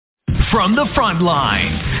From the front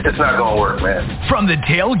lines. It's not going to work, man. From the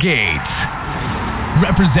tailgates.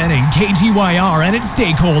 Representing KGYR and its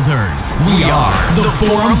stakeholders. We are the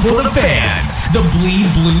Forum for the Fans. The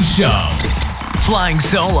Bleed Blue Show. Flying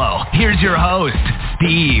solo, here's your host,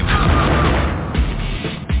 Steve.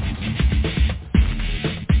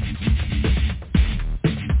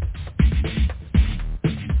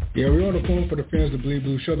 Yeah, we're on the Forum for the Fans, the Bleed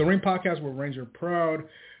Blue Show. The Rink podcast with Ranger Proud.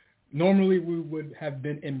 Normally, we would have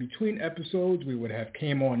been in between episodes. We would have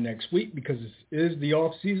came on next week because this is the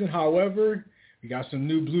off season. However, we got some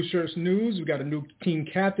new Blueshirts news. We got a new team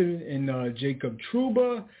captain in Jacob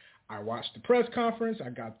Trouba. I watched the press conference.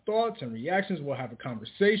 I got thoughts and reactions. We'll have a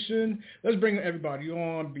conversation. Let's bring everybody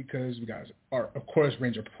on because we guys are, of course,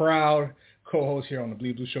 Ranger Proud, co-host here on the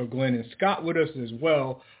Bleed Blue Show, Glenn and Scott with us as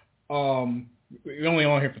well. We're only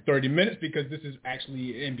on here for 30 minutes because this is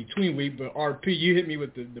actually in between week. But RP, you hit me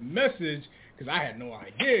with the message because I had no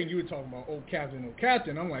idea. And you were talking about old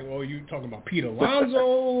captain. I'm like, well, you talking about Pete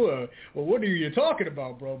Alonso? Well, what are you talking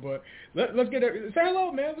about, bro? But let's get it. Say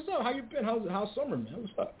hello, man. What's up? How you been? How's summer, man?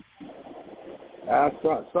 What's up?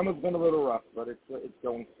 Summer's been a little rough, but it's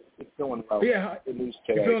going well. Yeah, today, you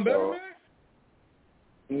feeling better,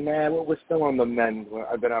 man? Nah, we're still on the mend.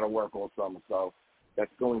 I've been out of work all summer, so that's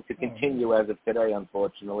going to continue as of today,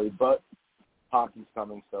 unfortunately. But hockey's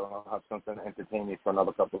coming, so I'll have something to entertain me for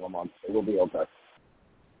another couple of months. It will be okay.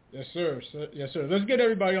 Yes, sir. Yes, sir. Let's get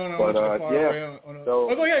everybody on. But, go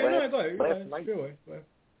ahead.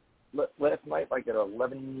 Last night, like at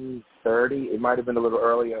 11:30, it might have been a little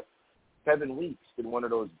earlier, Kevin Weeks did one of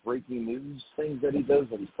those breaking news things that he does,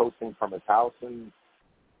 that he's posting from his house and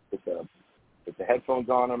with the headphones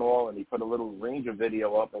on and all, and he put a little Ranger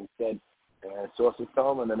video up and said, sources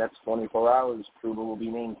tell him in the next 24 hours, Trouba will be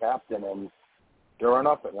named captain. And sure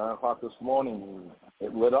enough, at 9 o'clock this morning,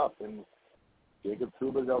 it lit up, and Jacob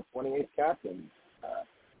Trouba's our 28th captain.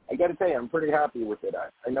 I got to tell you, I'm pretty happy with it.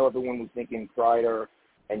 I know everyone was thinking Kreider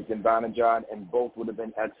and Zibanejad, and both would have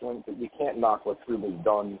been excellent, but you can't knock what Trouba's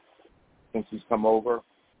done since he's come over.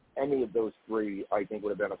 Any of those three, I think, would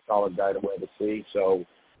have been a solid guy to wear the C. So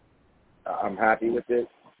I'm happy with it.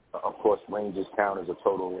 Of course, Rangers count as a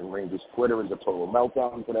total, and Rangers Twitter is a total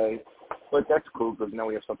meltdown today. But that's cool because now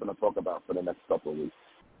we have something to talk about for the next couple of weeks.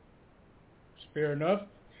 Fair enough.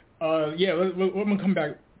 We're going to come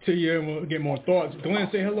back to you and we'll get more thoughts. Glenn,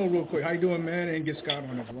 say hello real quick. How you doing, man? And get Scott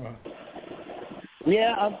on as well.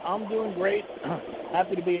 Yeah, I'm doing great.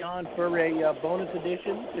 Happy to be on for a bonus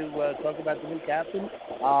edition to talk about the new captain.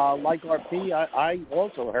 Like RP, I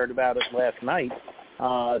also heard about it last night,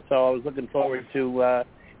 so I was looking forward to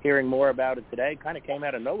hearing more about it today. Kind of came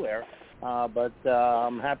out of nowhere, but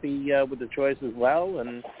I'm happy with the choice as well.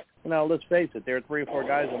 And, let's face it, there are 3 or 4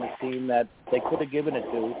 guys on this team that they could have given it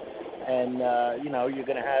to. And, you're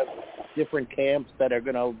going to have different camps that are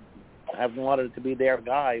going to have wanted it to be their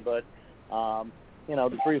guy. But,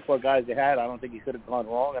 the 3 or 4 guys they had, I don't think he could have gone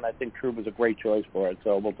wrong. And I think Trouba's a great choice for it.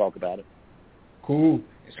 So we'll talk about it. Cool.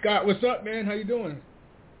 Scott, what's up, man? How you doing?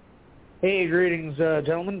 Hey, greetings,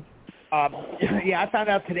 gentlemen. I found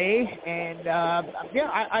out today, and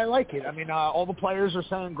I like it. I mean, all the players are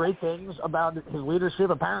saying great things about his leadership.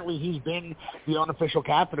 Apparently, he's been the unofficial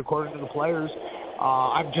captain, according to the players.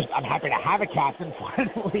 I'm happy to have a captain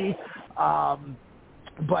finally. I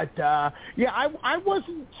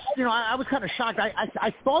wasn't. I was kind of shocked.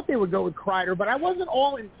 I thought they would go with Kreider, but I wasn't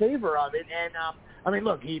all in favor of it. And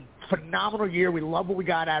look, phenomenal year. We love what we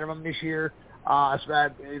got out of him this year.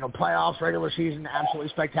 Playoffs, regular season, absolutely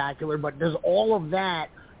spectacular. But does all of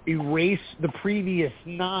that erase the previous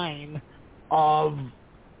 9 of,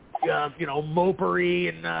 mopery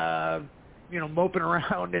and, moping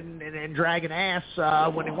around and dragging ass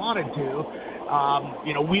when he wanted to?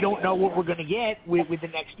 We don't know what we're going to get with the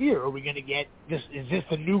next year. Are we going to get this? Is this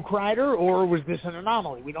the new Kreider, or was this an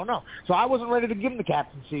anomaly? We don't know. So I wasn't ready to give him the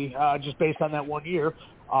captaincy just based on that 1 year.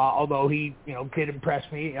 Although he, did impress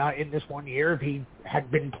me in this 1 year. If he had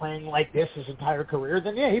been playing like this his entire career,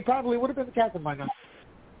 then he probably would have been the captain by now.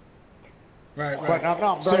 Right. But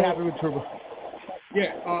I'm very happy with Trouba.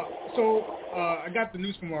 Yeah. I got the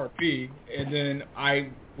news from RP, and then I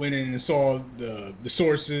went in and saw the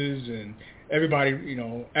sources and everybody,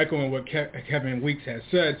 echoing what Kevin Weeks has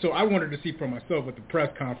said. So I wanted to see for myself at the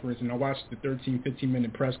press conference, and I watched the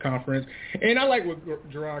 15-minute press conference. And I like what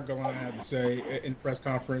Gerard Gallant had to say in the press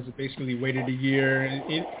conference. It basically waited a year, and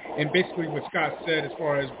basically what Scott said as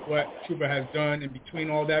far as what Trouba has done in between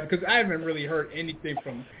all that, because I haven't really heard anything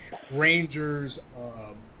from Rangers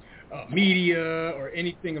media or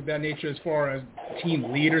anything of that nature as far as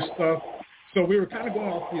team leader stuff. So we were kind of going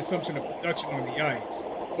off the assumption of production on the ice.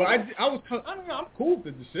 But I don't know, I'm cool with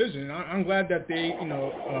the decision. I'm glad that they,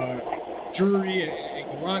 Drury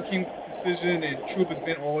and Gallant came to the decision, and Trouba's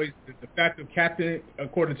been always the de facto captain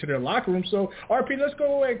according to their locker room. So, RP, let's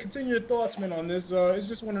go and continue your thoughts, man, on this. It's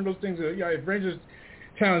just one of those things that, if Rangers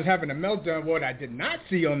Town is having a meltdown, what I did not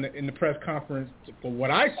see in the press conference for what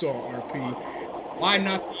I saw, RP, why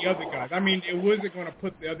not the other guys? I mean, it wasn't going to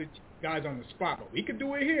put the other guys on the spot, but we could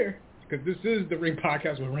do it here because this is the Rink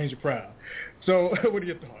podcast with Ranger Proud. So, what are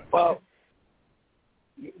your thoughts? Well,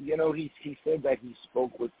 he said that he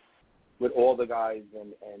spoke with all the guys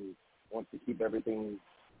and wants to keep everything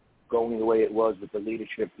going the way it was with the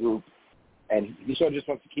leadership group. And he sort of just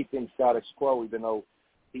wants to keep things status quo, even though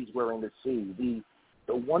he's wearing the C.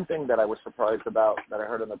 The one thing that I was surprised about that I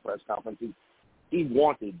heard in the press conference, he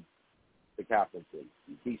wanted the captaincy.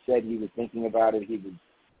 He said he was thinking about it. He was,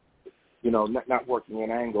 not working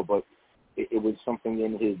an angle, but it was something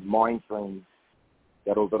in his mind frame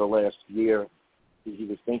that over the last year he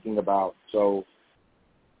was thinking about. So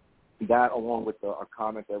that, along with a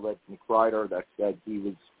comment I read from Kreider that said he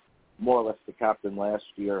was more or less the captain last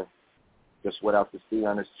year, just without the C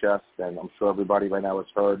on his chest, and I'm sure everybody right now has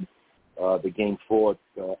heard after Game 4,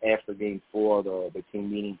 the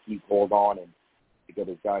team meeting, he called on and to get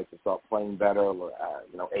his guys to start playing better,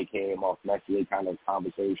 a.k.a. Mark Messier kind of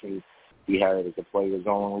conversation he had as the players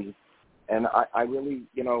only. And I really,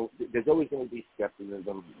 there's always going to be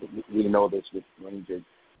skepticism. We know this with Rangers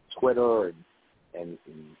Twitter and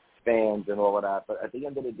fans and all of that. But at the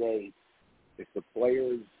end of the day, if the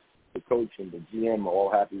players, the coach, and the GM are all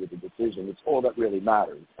happy with the decision, it's all that really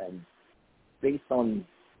matters. And based on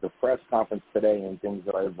the press conference today and things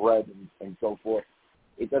that I've read and so forth,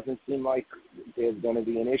 it doesn't seem like there's going to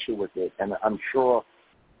be an issue with it. And I'm sure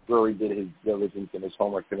Drury did his diligence and his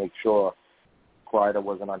homework to make sure Kreider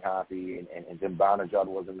wasn't unhappy and Jim Bonajud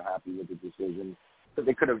wasn't happy with the decision. But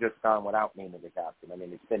they could have just gone without naming the captain. I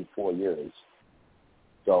mean, it's been 4 years.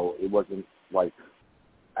 So it wasn't,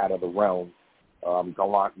 out of the realm.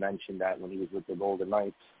 Gallant mentioned that when he was with the Golden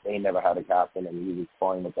Knights, they never had a captain, and he was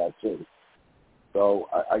fine with that too. So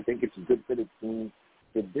I think it's good for the team.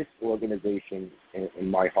 For this organization,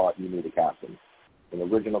 in my heart, you need a captain. In the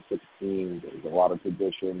original 16, there's a lot of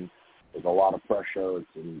tradition. There's a lot of pressure. It's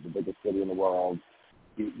in the biggest city in the world.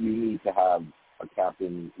 You need to have a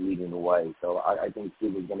captain leading the way. So I think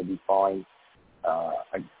Steve is going to be fine.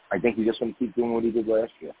 I think he's just going to keep doing what he did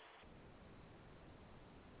last year.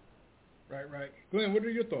 Right. Glenn, what are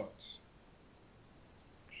your thoughts?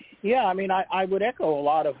 Yeah, I mean, I would echo a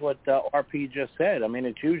lot of what RP just said. I mean,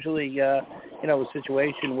 it's usually, a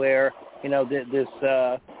situation where,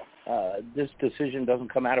 this decision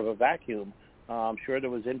doesn't come out of a vacuum. I'm sure there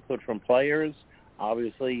was input from players,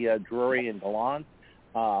 obviously Drury and Gallant.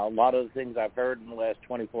 A lot of the things I've heard in the last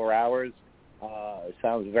 24 hours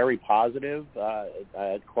sounds very positive.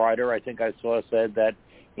 Kreider, I think I saw, said that,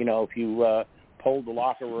 if you polled the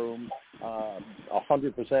locker room,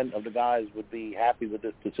 100% of the guys would be happy with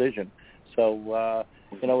this decision. So,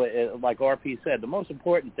 like RP said, the most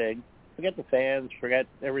important thing, forget the fans, forget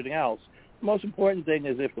everything else. The most important thing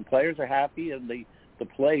is if the players are happy and the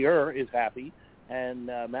player is happy and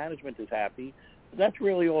management is happy, that's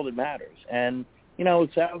really all that matters. And, it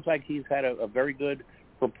sounds like he's had a very good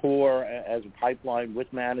rapport as a pipeline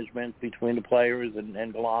with management between the players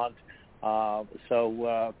and Gallant.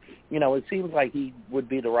 It seems like he would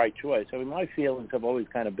be the right choice. I mean, my feelings have always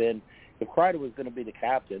kind of been, if Kreider was going to be the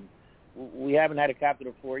captain, we haven't had a captain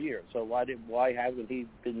in 4 years. So why hasn't he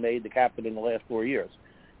been made the captain in the last 4 years?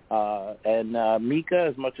 And Mika,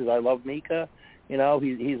 as much as I love Mika,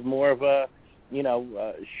 he's more of a,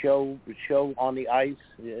 show on the ice.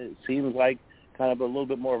 It seems like kind of a little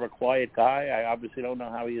bit more of a quiet guy. I obviously don't know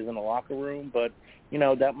how he is in the locker room, but,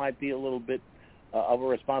 that might be a little bit of a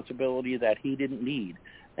responsibility that he didn't need.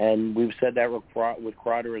 And we've said that with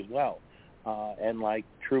Kreider as well. And like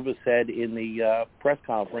Trouba said in the press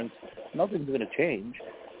conference, nothing's going to change.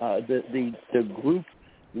 The group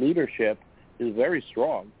leadership is very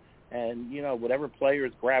strong. And, whatever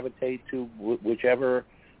players gravitate to whichever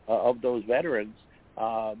of those veterans,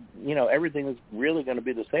 everything is really going to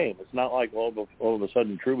be the same. It's not like all of a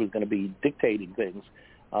sudden Trouba is going to be dictating things.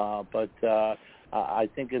 But I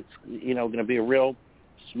think it's, going to be a real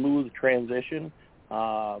smooth transition.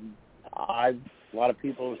 A lot of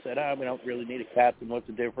people have said, we don't really need a captain. What's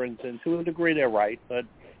the difference? And to a degree, they're right. But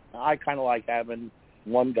I kind of like having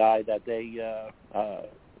one guy that they,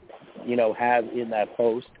 have in that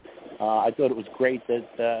post. I thought it was great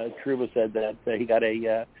that Trouba said that he got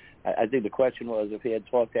I think the question was if he had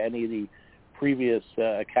talked to any of the previous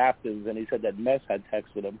captains, and he said that Mess had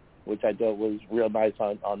texted him, which I thought was real nice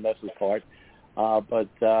on Mess's part.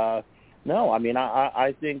 No, I mean,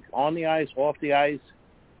 I think on the ice, off the ice,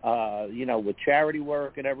 with charity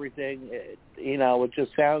work and everything, it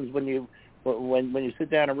just sounds when you sit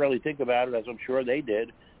down and really think about it, as I'm sure they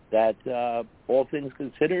did, that all things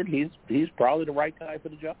considered, he's probably the right guy for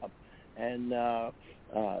the job. And, I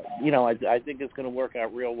think it's going to work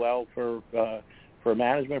out real well for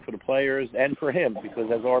management, for the players, and for him,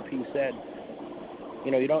 because as RP said,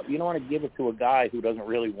 you don't want to give it to a guy who doesn't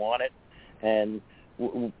really want it. And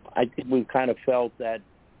I think we've kind of felt that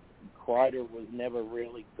Kreider was never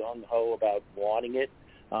really gung-ho about wanting it.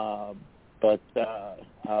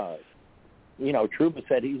 Trouba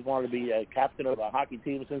said he's wanted to be a captain of a hockey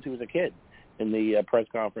team since he was a kid in the press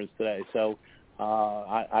conference today. So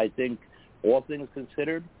I think all things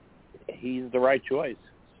considered, he's the right choice.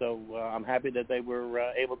 So I'm happy that they were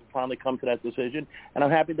able to finally come to that decision, and I'm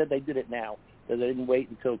happy that they did it now, that they didn't wait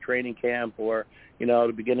until training camp or,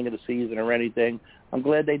 the beginning of the season or anything. I'm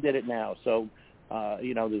glad they did it now. So,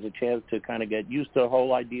 there's a chance to kind of get used to the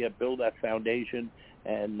whole idea, build that foundation.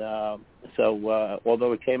 And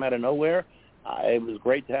although it came out of nowhere, it was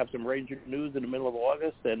great to have some Ranger news in the middle of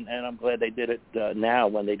August, and I'm glad they did it now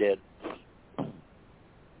when they did.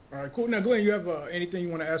 All right, cool. Now, Glenn, you have anything you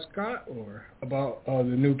want to ask Scott or about the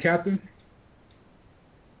new captain?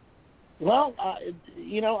 Well,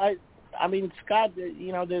 I mean, Scott,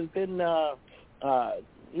 there's been,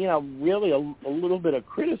 really a little bit of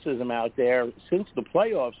criticism out there since the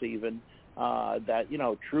playoffs even, that,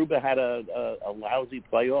 Trouba had a lousy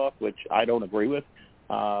playoff, which I don't agree with,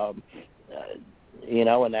 and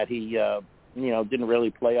that he, didn't really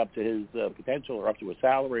play up to his potential or up to his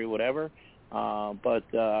salary or whatever.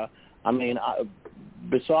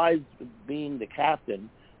 Besides being the captain,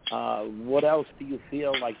 what else do you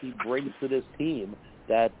feel like he brings to this team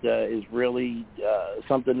that is really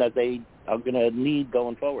something that they are going to need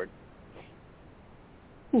going forward?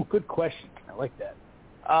 Ooh, good question. I like that.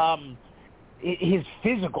 His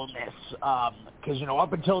physicalness, because,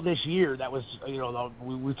 up until this year, that was,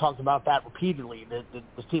 we talked about that repeatedly.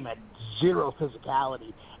 This team had zero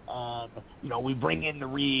physicality. And, we bring in the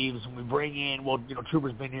Reeves, and we bring in,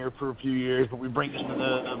 Trouba's been here for a few years, but we bring in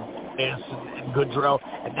the Vance and Goodrow.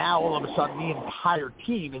 And now, all of a sudden, the entire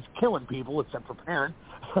team is killing people, except for Perrin.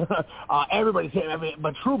 Everybody's hitting.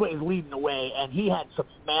 But Trouba is leading the way, and he had some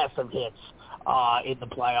massive hits in the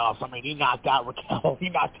playoffs. He knocked out Raquel. He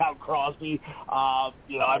knocked out Crosby.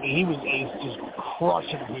 He was just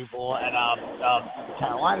crushing people at the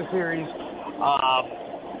Carolina series.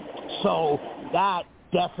 So that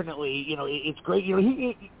definitely, it's great.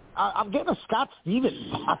 I'm getting a Scott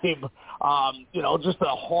Stevens vibe. Just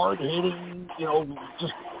a hard-hitting,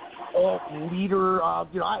 just all leader.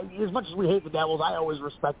 As much as we hate the Devils, I always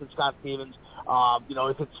respected Scott Stevens.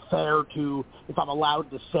 If it's fair to, if I'm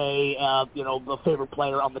allowed to say, the favorite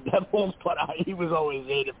player on the Devils, but he was always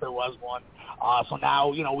it if there was one. So now,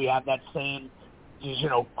 we have that same,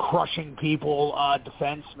 crushing people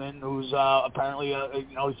defenseman who's apparently a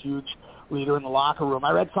huge leader in the locker room.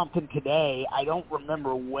 I read something today. I don't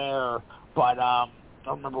remember where, but I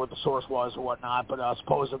don't remember what the source was or whatnot, but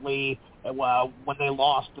supposedly when they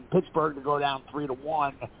lost in Pittsburgh to go down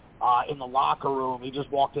 3-1 in the locker room, he just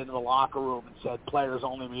walked into the locker room and said, players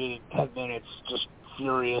only meeting 10 minutes, just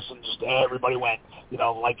furious, and just everybody went,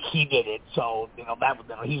 like he did it. So,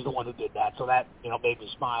 he's the one who did that. So that, made me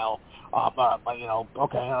smile.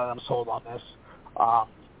 Okay, I'm sold on this.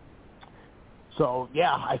 So,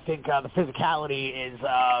 yeah, I think the physicality is,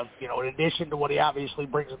 in addition to what he obviously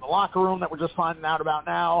brings in the locker room that we're just finding out about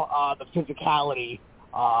now, the physicality,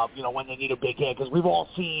 when they need a big hit. Because we've all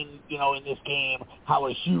seen, in this game how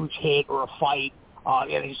a huge hit or a fight,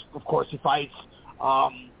 and he fights,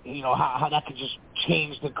 how that could just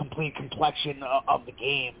change the complete complexion of the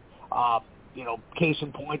game. Case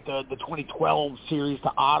in point, the 2012 series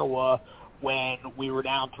to Ottawa, when we were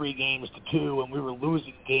down 3-2 and we were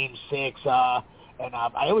losing Game 6. And I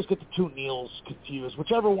always get the two Neils confused.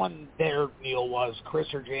 Whichever one their Neil was, Chris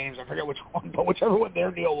or James, I forget which one, but whichever one their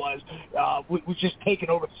Neil was just taking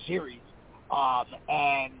over the series.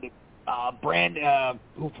 Brandon,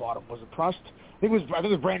 who fought him? Was it Prust? I think it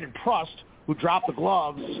was Brandon Prust who dropped the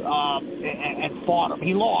gloves and fought him.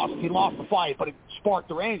 He lost the fight, but it sparked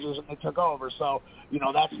the Rangers and they took over. So,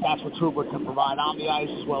 that's what Trouba can provide on the ice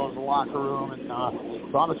as well as the locker room, and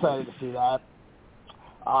so I'm excited to see that.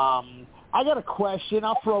 I got a question.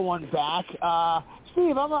 I'll throw one back.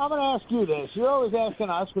 Steve, I'm going to ask you this. You're always asking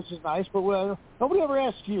us, which is nice, but nobody ever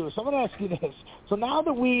asks you. So I'm going to ask you this. So now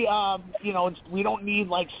that we, we don't need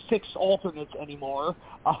like 6 alternates anymore,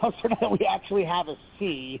 so now that we actually have a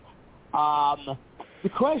C, The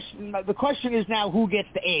question is now who gets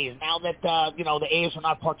the A's. Now that the A's are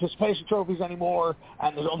not participation trophies anymore,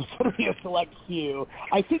 and there's only going to be a select few.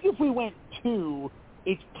 I think if we went 2,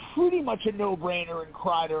 it's pretty much a no-brainer in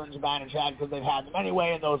Kreider and Zibanejad because they've had them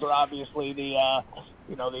anyway, and those are obviously the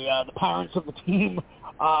parents of the team.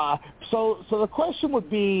 So the question would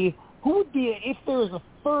be, who would be if there is a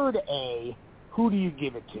third A, who do you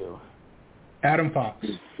give it to? Adam Fox.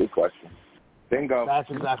 Good question. Bingo. That's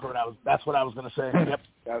exactly what I was. That's what I was going to say. Yep.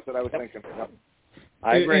 That's what I was thinking. Yep.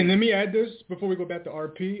 I agree. And let me add this before we go back to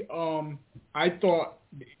RP. I thought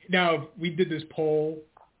now we did this poll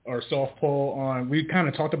or soft poll on. We kind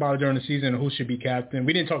of talked about it during the season who should be captain.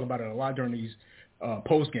 We didn't talk about it a lot during these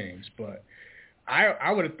post games, but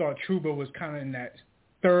I would have thought Trouba was kind of in that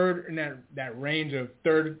third in that range of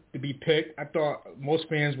third to be picked. I thought most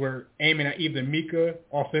fans were aiming at either Mika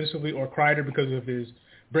offensively or Kreider because of his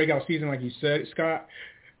breakout season, like you said, Scott.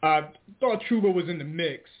 I thought Trouba was in the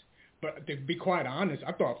mix, but to be quite honest,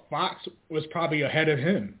 I thought Fox was probably ahead of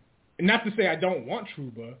him. And not to say I don't want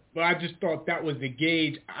Trouba, but I just thought that was the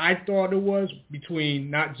gauge I thought it was between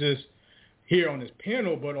not just here on this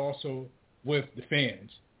panel, but also with the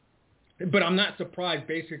fans. But I'm not surprised,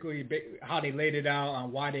 basically, how they laid it out,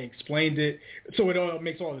 on why they explained it. So it all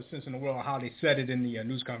makes all the sense in the world how they said it in the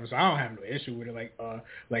news conference. I don't have no issue with it,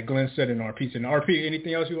 like Glenn said in RP. And RP,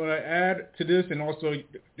 anything else you want to add to this? And also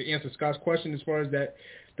to answer Scott's question as far as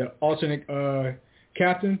the alternate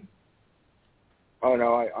captain? Oh,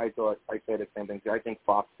 no, I said the same thing. I think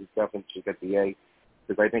Fox is definitely should get the A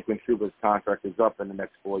because I think when Trouba's contract is up in the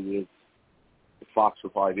next 4 years, Fox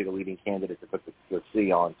will probably be the leading candidate to put the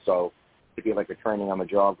C on. So it'd be like a training on the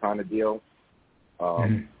job kind of deal.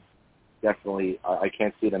 Definitely, I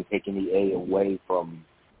can't see them taking the A away from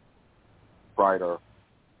Kreider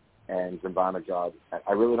and Zibanejad.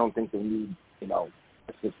 I really don't think they need,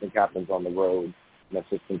 assistant captains on the road and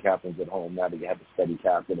assistant captains at home. Now that you have a steady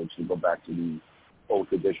captain, it should go back to the old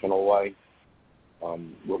traditional way.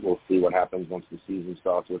 We'll see what happens once the season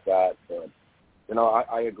starts with that. But,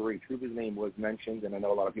 I agree. Trouba's name was mentioned, and I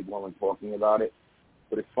know a lot of people weren't talking about it.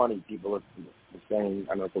 But it's funny, people are saying,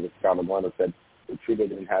 I know it was Scott McGuire said that Trouba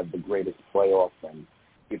didn't have the greatest playoffs, and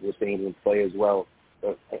people were saying he didn't play as well.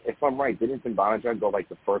 But if I'm right, didn't Zibanejad go like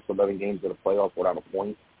the first 11 games of the playoffs without a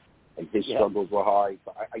point, and his struggles were high?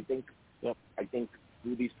 So I think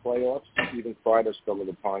through these playoffs, even Kreider struggled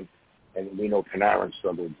at times, and we know Panarin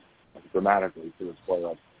struggled dramatically through his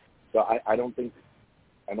playoffs. So I don't think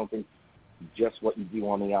just what you do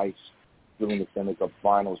on the ice during the Stanley Cup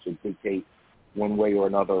Finals should dictate one way or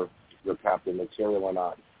another your captain material or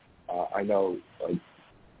not. I know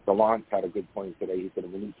Gallant had a good point today. He said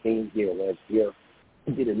when he came here last year,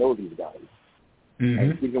 he didn't know these guys. Mm-hmm.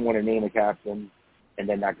 And he didn't want to name a captain, and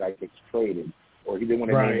then that guy gets traded. Or he didn't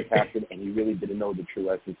want to name a captain, and he really didn't know the true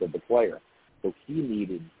essence of the player. So he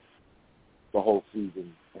needed the whole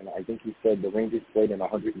season. And I think he said the Rangers played in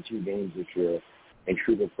 102 games this year, and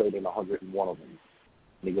Trouba played in 101 of them.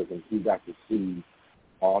 And he goes, and he got to see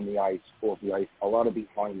on the ice, off the ice, a lot of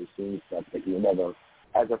behind-the-scenes stuff that you never,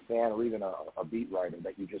 as a fan or even a beat writer,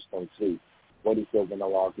 that you just don't see. What he says in the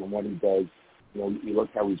locker room, what he does. You look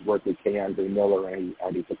how he's worked with K. Andre Miller, and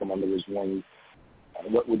how he took him under his wing.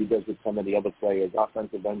 What he does with some of the other players,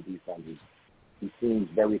 offensive and defensive. He seems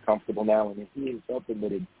very comfortable now, and he himself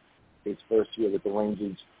admitted his first year with the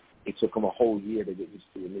Rangers, it took him a whole year to get used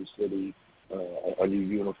to a new city, a new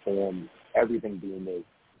uniform, everything being new.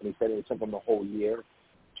 And he said it took him a whole year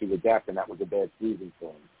to adapt, and that was a bad season for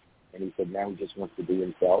him. And he said now he just wants to be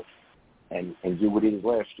himself and do what he did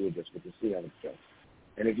last year, just with the C on his chest.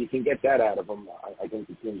 And if you can get that out of him, I think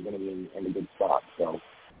the team's going to be in a good spot. So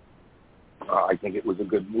I think it was a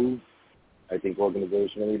good move. I think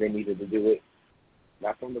organizationally they needed to do it,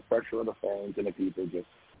 not from the pressure of the fans and the people, just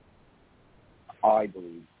I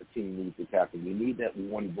believe the team needs a captain. You need that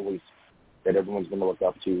one voice that everyone's going to look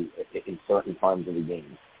up to in certain times of the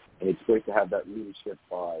game. And it's great to have that leadership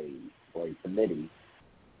by a committee.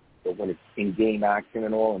 But when it's in-game action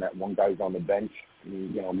and all, and that one guy's on the bench,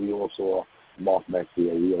 we all saw Mark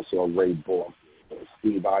Messier, we all saw Ray Bork,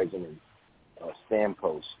 Steve Eisenman,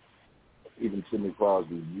 Stamkos, even Sidney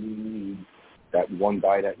Crosby. You need that one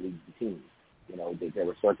guy that leads the team. There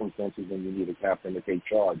were circumstances when you need a captain to take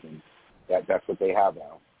charge, and that's what they have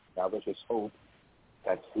now. Now let's just hope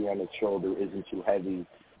that C on his shoulder isn't too heavy,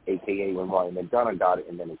 a.k.a. when Ryan McDonough got it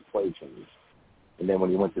and then his play changed. And then when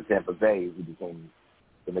he went to Tampa Bay, he became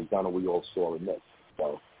the McDonough we all saw and missed.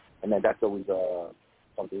 So, and then that's always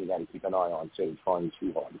something you got to keep an eye on, too, trying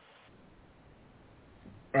too hard.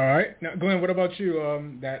 All right. Now, Glenn, what about you?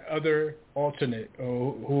 That other alternate,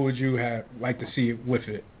 who would you like to see with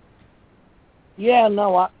it? Yeah,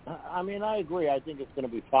 no, I mean, I agree. I think it's going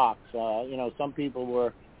to be Fox. Some people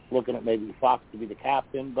were looking at maybe Fox to be the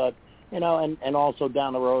captain, but, and also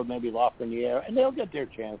down the road maybe Lafreniere, and they'll get their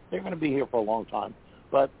chance. They're going to be here for a long time.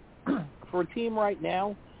 But for a team right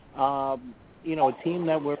now, a team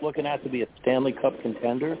that we're looking at to be a Stanley Cup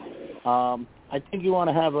contender, I think you want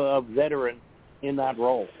to have a veteran in that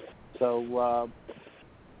role. So,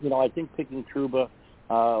 I think picking Trouba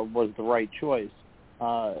was the right choice.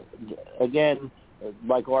 Again,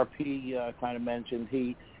 like RP kind of mentioned,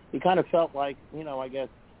 he kind of felt like, I guess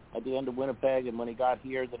at the end of Winnipeg and when he got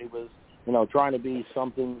here that he was, trying to be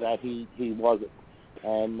something that he wasn't.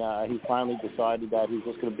 And he finally decided that he's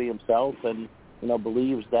just going to be himself and,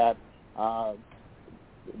 believes that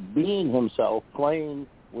being himself, playing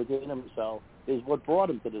within himself, is what brought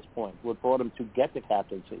him to this point, what brought him to get the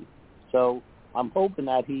captaincy. So I'm hoping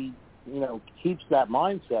that he, keeps that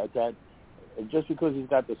mindset that just because he's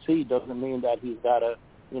got the C doesn't mean that he's got to,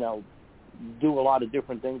 do a lot of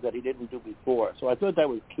different things that he didn't do before. So I thought that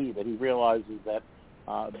was key, that he realizes that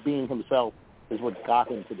being himself is what got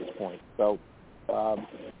him to this point. So,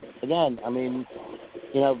 again, I mean,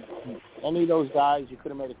 any of those guys you could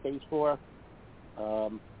have made a case for.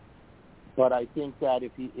 But I think that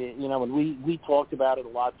if he, and we talked about it a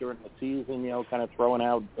lot during the season, kind of throwing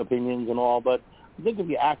out opinions and all, but I think if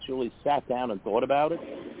you actually sat down and thought about it,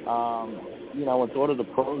 and thought of the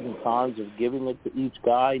pros and cons of giving it to each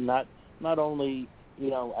guy, not only,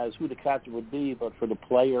 as who the captain would be, but for the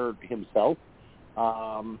player himself,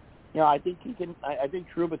 I think he can. I think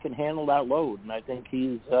Trouba can handle that load, and I think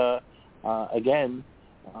he's again,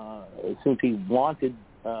 since he wanted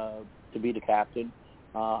to be the captain,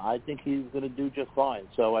 I think he's going to do just fine.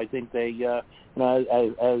 So I think they,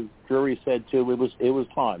 as Drury said too, it was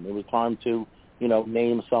time. It was time to,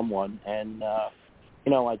 name someone, and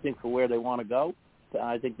I think for where they want to go,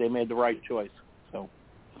 I think they made the right choice. So.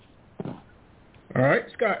 All right,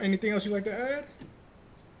 Scott. Anything else you'd like to add?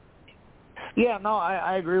 Yeah, no,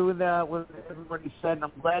 I agree with everybody said, and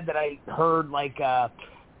I'm glad that I heard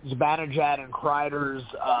Zibanejad and Kreider's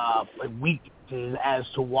weaknesses as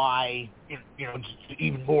to why,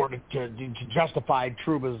 even more to justify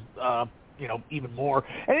Trouba's, even more.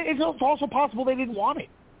 And it's also possible they didn't want it.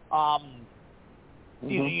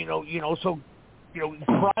 So.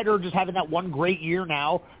 Kreider just having that one great year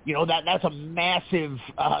now, that's a massive,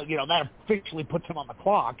 that officially puts him on the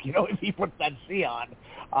clock, if he puts that C on.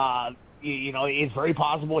 It's very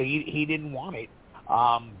possible he didn't want it.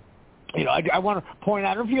 I want to point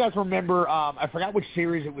out, I don't know if you guys remember, I forgot which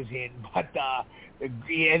series it was in, but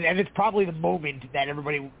and it's probably the moment that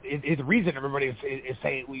everybody is the reason everybody is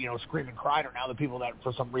saying, screaming Kreider now, the people that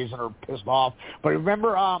for some reason are pissed off. But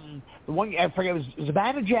remember, the one, I forget, it was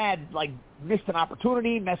Zibanejad, missed an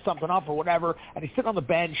opportunity, messed something up or whatever, and he's sitting on the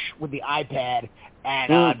bench with the iPad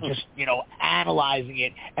and just, analyzing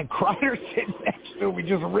it, and Kreider sitting next to him, he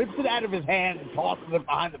just rips it out of his hand and tosses it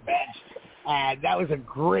behind the bench. And that was a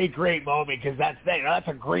great, great moment because that's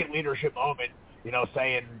a great leadership moment,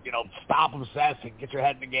 saying, stop obsessing, get your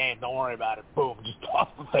head in the game, don't worry about it, boom, just toss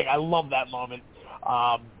the thing. I love that moment.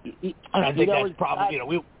 And I think that's probably,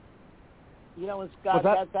 and Scott,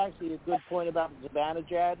 that's actually a good point about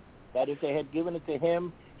Zibanejad, that if they had given it to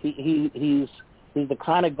him, he's the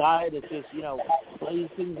kind of guy that just, plays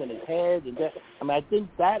things in his head. And I think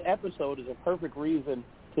that episode is a perfect reason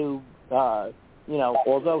to,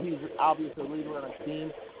 although he's obviously a leader on a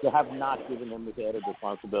team, to have not given him this added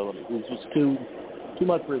responsibility. He's just too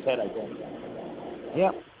much for his head, I think.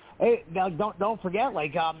 Yep. Hey, now don't forget,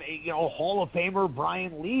 Hall of Famer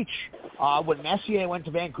Brian Leach, when Messier went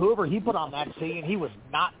to Vancouver, he put on that C, and he was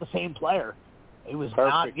not the same player. He was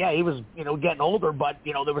perfect. He was, getting older, but,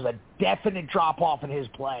 there was a definite drop-off in his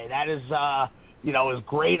play. That is, as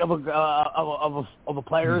great of a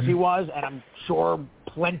player as he was, and I'm sure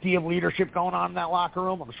plenty of leadership going on in that locker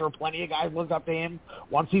room. I'm sure plenty of guys looked up to him.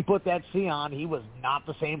 Once he put that C on, he was not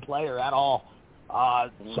the same player at all.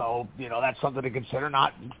 So, that's something to consider.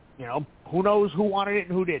 Not, who knows who wanted it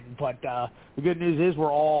and who didn't. But the good news is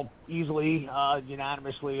we're all easily,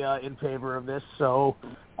 unanimously in favor of this. So,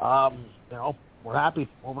 we're happy.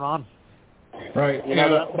 Moving on. Right.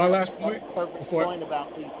 My last point. Perfect point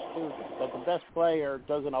about Leach, too, that the best player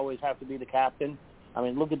doesn't always have to be the captain. I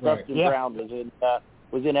mean, look at Dustin Brown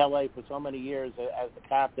was in L.A. for so many years as the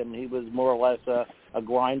captain. He was more or less a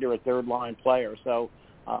grinder, a third-line player. So,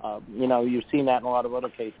 you've seen that in a lot of other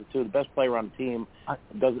cases, too. The best player on the team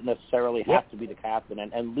doesn't necessarily have to be the captain.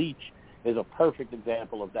 And Leach is a perfect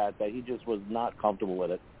example of that he just was not comfortable with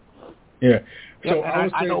it. Yeah. So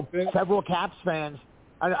I know several Caps fans.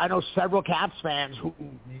 I know several Caps fans who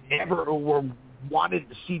never were wanted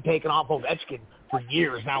to see taken off Ovechkin for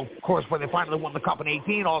years. Now, of course, when they finally won the Cup in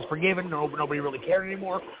 18, all's forgiven. Nobody really cared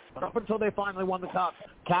anymore. But up until they finally won the Cup,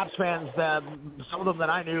 Caps fans, some of them that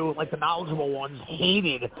I knew, like the knowledgeable ones,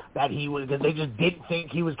 hated that he was, because they just didn't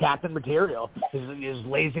think he was captain material. His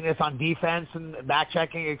laziness on defense and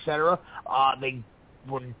back-checking, etc. They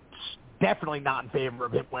were definitely not in favor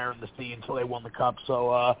of him wearing the C until they won the Cup.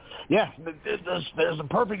 So, there's a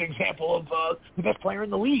perfect example of the best player in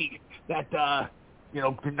the league that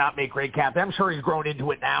did not make great captain. I'm sure he's grown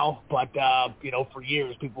into it now, but, for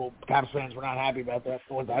years, Caps fans were not happy about that,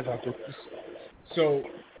 the ones I talked to. So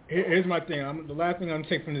here's my thing. The last thing I'm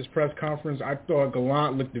taking from this press conference, I thought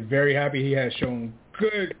Gallant looked very happy. He has shown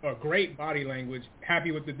great body language,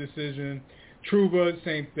 happy with the decision. Trouba,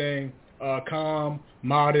 same thing. Calm,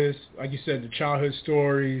 modest, like you said, the childhood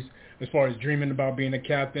stories, as far as dreaming about being a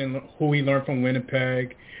captain, who he learned from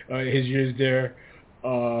Winnipeg, his years there.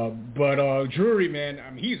 But Drury, man,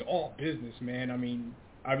 I mean, he's all business, man. I mean,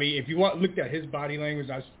 if you looked at his body language,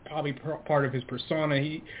 that's probably part of his persona.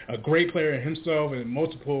 He a great player himself and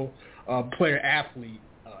multiple player athlete.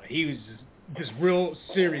 He was just real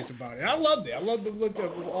serious about it. I loved it. I loved the look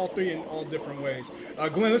of all three in all different ways.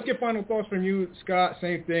 Glenn, let's get final thoughts from you. Scott,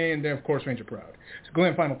 same thing, and then of course Ranger Proud. So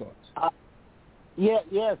Glenn, final thoughts.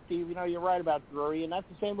 Yeah, Steve. You're right about Drury, and that's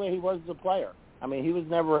the same way he was as a player. I mean, he was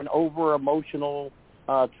never an over-emotional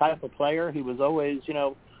type of player. He was always,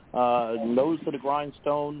 nose to the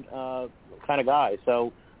grindstone kind of guy.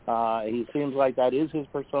 So he seems like that is his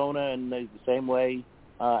persona, and he's the same way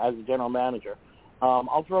as a general manager.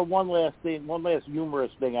 I'll throw one last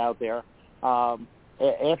humorous thing out there.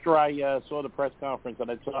 After I saw the press conference,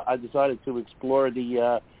 and I decided to explore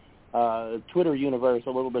the Twitter universe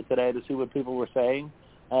a little bit today to see what people were saying,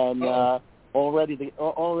 and already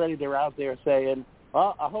they're out there saying,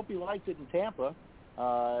 "Well, I hope he liked it in Tampa,"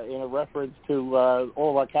 in a reference to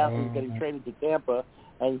all our captains getting traded to Tampa,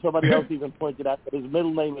 and somebody else even pointed out that his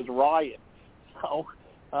middle name is Ryan. So.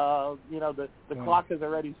 The clock has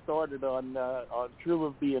already started on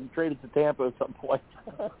Trouba being traded to Tampa at some point.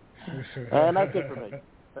 And that's it for me.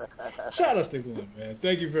 Shout out to Glenn, man.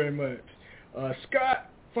 Thank you very much. Scott,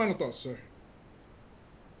 final thoughts, sir.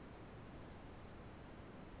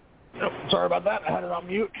 Sorry about that. I had it on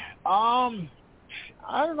mute. I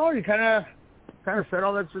don't know. You kind of said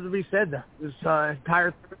all that's to be said. This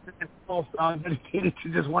entire thing dedicated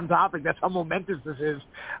to just one topic. That's how momentous this is.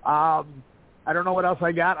 I don't know what else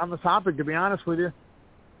I got on the topic, to be honest with you.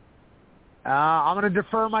 I'm going to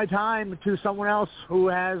defer my time to someone else who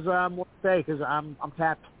has more to say because I'm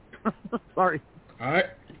tapped. Sorry. All right.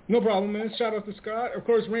 No problem, man. Shout out to Scott. Of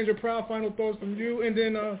course, Ranger Proud, final thoughts from you. And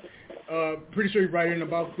then pretty sure you're writing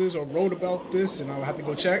about this or wrote about this, and I'll have to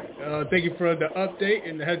go check. Thank you for the update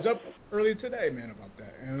and the heads up earlier today, man, about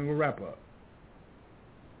that. And we'll wrap up.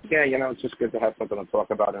 Yeah, it's just good to have something to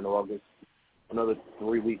talk about in August. Another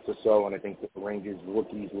 3 weeks or so, and I think the Rangers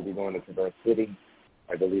rookies will be going to Traverse City.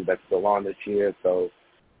 I believe that's still on this year, so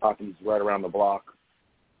hockey's right around the block.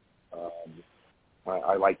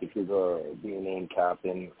 I like the Cougar being named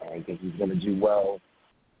captain. I think he's going to do well.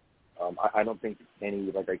 I don't think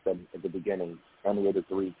like I said at the beginning, any of the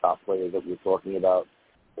three top players that we were talking about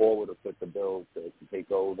all would have fit the bill to take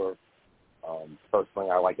over.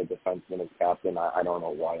 Personally, I like a defenseman as captain. I don't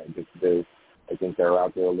know why, I just do. I think they're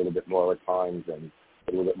out there a little bit more at times and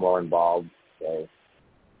a little bit more involved. So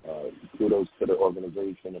kudos to the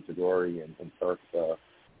organization and to Dory and Turk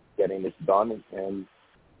getting this done. And,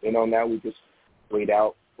 now we just laid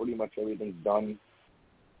out pretty much everything's done.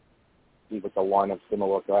 See what the lineup's going to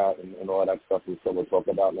look at and all that stuff we still will talk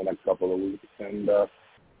about in the next couple of weeks. And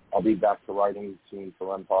I'll be back to writing soon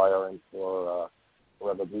for Empire and for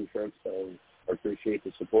the Blueshirts. So I appreciate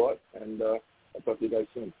the support, and I'll talk to you guys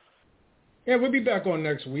soon. Yeah, we'll be back on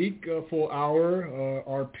next week, full hour.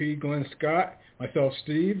 RP, Glenn, Scott, myself,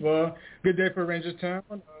 Steve. Good day for Rangers Town.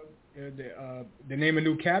 They name a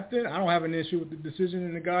new captain. I don't have an issue with the decision,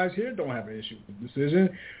 and the guys here don't have an issue with the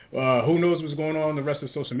decision. Who knows what's going on in the rest of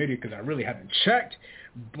social media because I really haven't checked.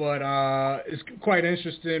 But it's quite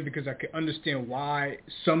interesting because I can understand why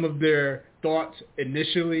some of their thoughts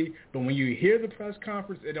initially, but when you hear the press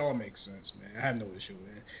conference, it all makes sense, man. I have no issue with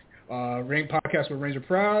it. Rink Podcast with Ranger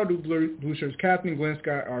Proud, Blueshirts Captain, Glenn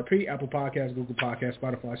Scott RP, Apple Podcasts, Google Podcasts,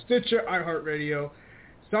 Spotify, Stitcher, iHeartRadio.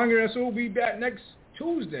 Sanger S will be back next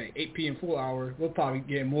Tuesday, 8 p.m. full hour. We'll probably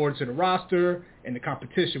get more to the roster and the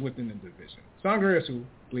competition within the division. Sanger S,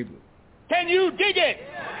 Bleed Blue. Can you dig it?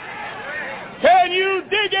 Can you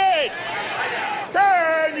dig it?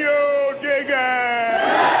 Can you dig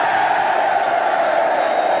it?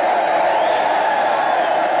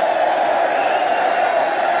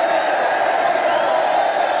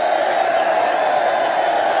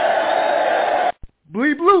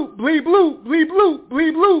 bleed blue, bleed blue,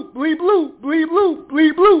 bleed blue, bleed blue, bleed blue,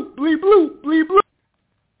 bleed blue, bleed blue, bleed blue.